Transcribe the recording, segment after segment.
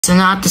so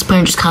now at this point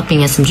I'm just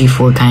copying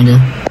SMG4 kinda.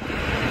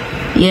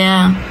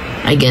 Yeah,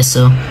 I guess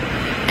so.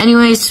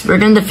 Anyways, we're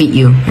gonna defeat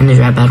you in the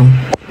rap battle.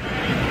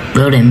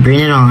 Well then,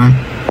 bring it on.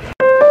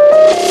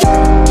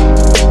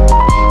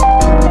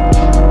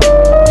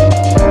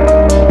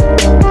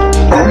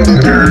 I'm the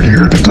nerd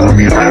here to tell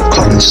me I have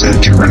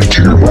condescended you right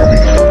to your mommy.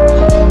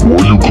 Why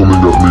are you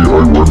coming at me? I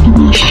run the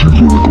best.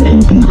 You look like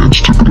a hobo and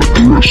stupid like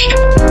the rest.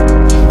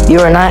 You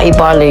are not a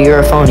bother, you're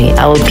a phony.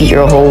 I will beat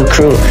your whole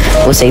crew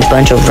with a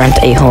bunch of rent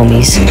A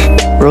homies.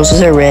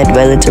 Roses are red,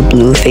 violets are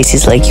blue,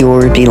 faces like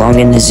yours belong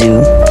in the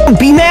zoo.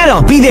 Be mad,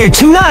 I'll be there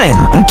tonight.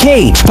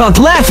 Okay, stop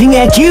laughing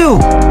at you.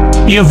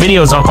 Your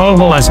videos are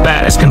horrible as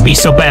bad as can be,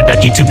 so bad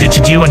that YouTube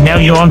ditched you and now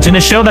you're on in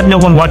a show that no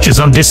one watches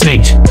on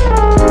Disney.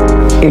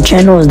 Your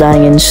channel is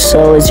dying and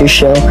so is your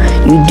show.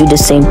 You do the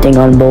same thing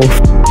on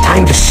both.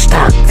 Time to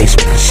stop this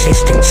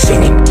persistent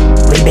sinning.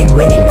 We've been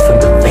winning from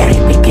the very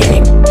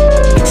beginning.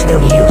 It's no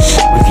use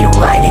with you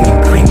whining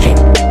and cringing,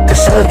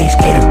 cause some of these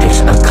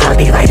characters are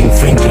copyright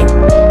infringing.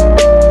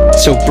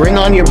 So bring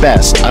on your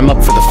best, I'm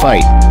up for the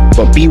fight.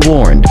 But be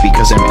warned,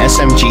 because I'm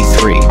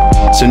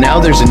SMG3. So now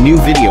there's a new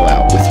video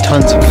out with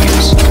tons of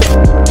views.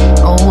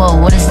 Oh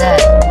whoa, what is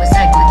that? Was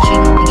that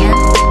glitching again?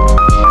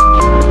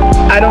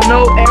 I don't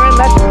know, Aaron,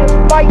 let's just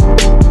fight.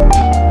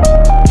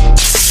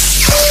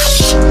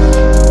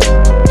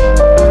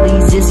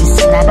 Please, Dizzy,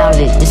 snap out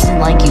of it. This isn't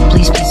like you.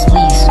 Please, please,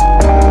 please.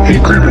 Hey,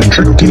 Grandma,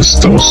 drink this.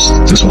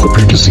 This will help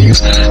your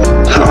disease.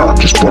 Ha,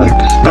 just blank.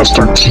 Now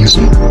start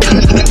teasing.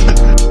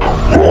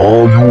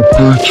 Ah, you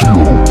okay,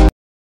 Tio?